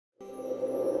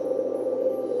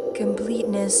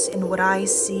completeness in what I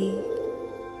see,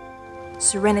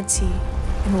 serenity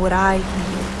in what I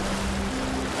hear,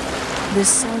 the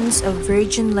sense of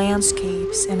virgin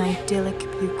landscapes and idyllic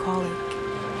bucolic,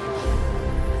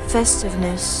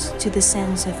 festiveness to the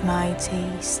sense of my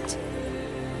taste,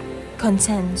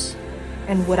 content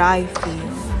in what I feel,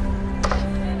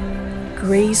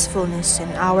 gracefulness in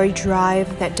our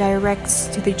drive that directs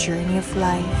to the journey of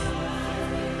life.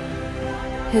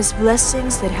 His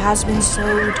blessings that has been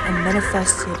sowed and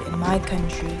manifested in my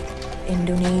country,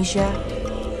 Indonesia,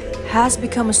 has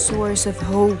become a source of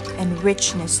hope and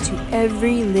richness to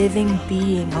every living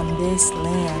being on this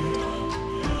land.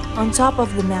 On top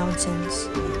of the mountains,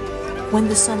 when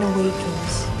the sun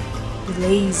awakens,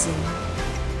 blazing,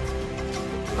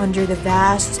 under the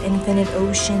vast infinite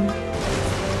ocean,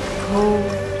 cold,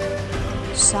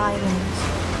 silent,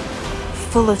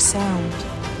 full of sound,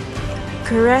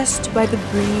 caressed by the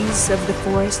breeze of the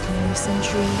forest leaves and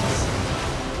trees,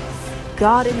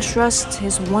 God entrusts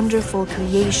His wonderful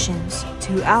creations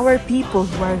to our people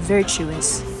who are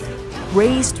virtuous,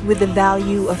 raised with the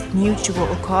value of mutual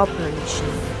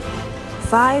cooperation.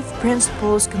 5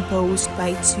 principles composed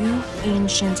by 2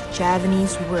 ancient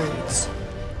Javanese words,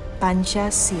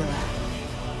 Pancasila,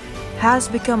 has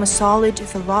become a solid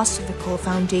philosophical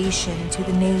foundation to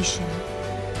the nation,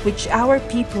 which our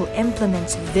people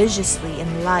implement viciously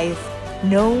in life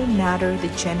no matter the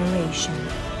generation.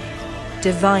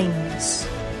 Divineness,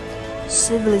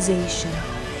 civilization,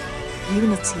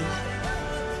 unity,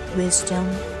 wisdom,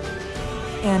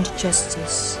 and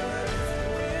justice.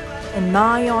 In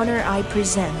my honor I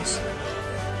present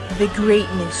the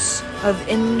greatness of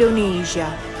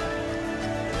Indonesia,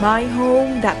 my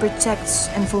home that protects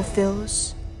and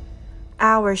fulfills,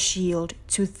 our shield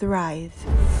to thrive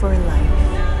for life.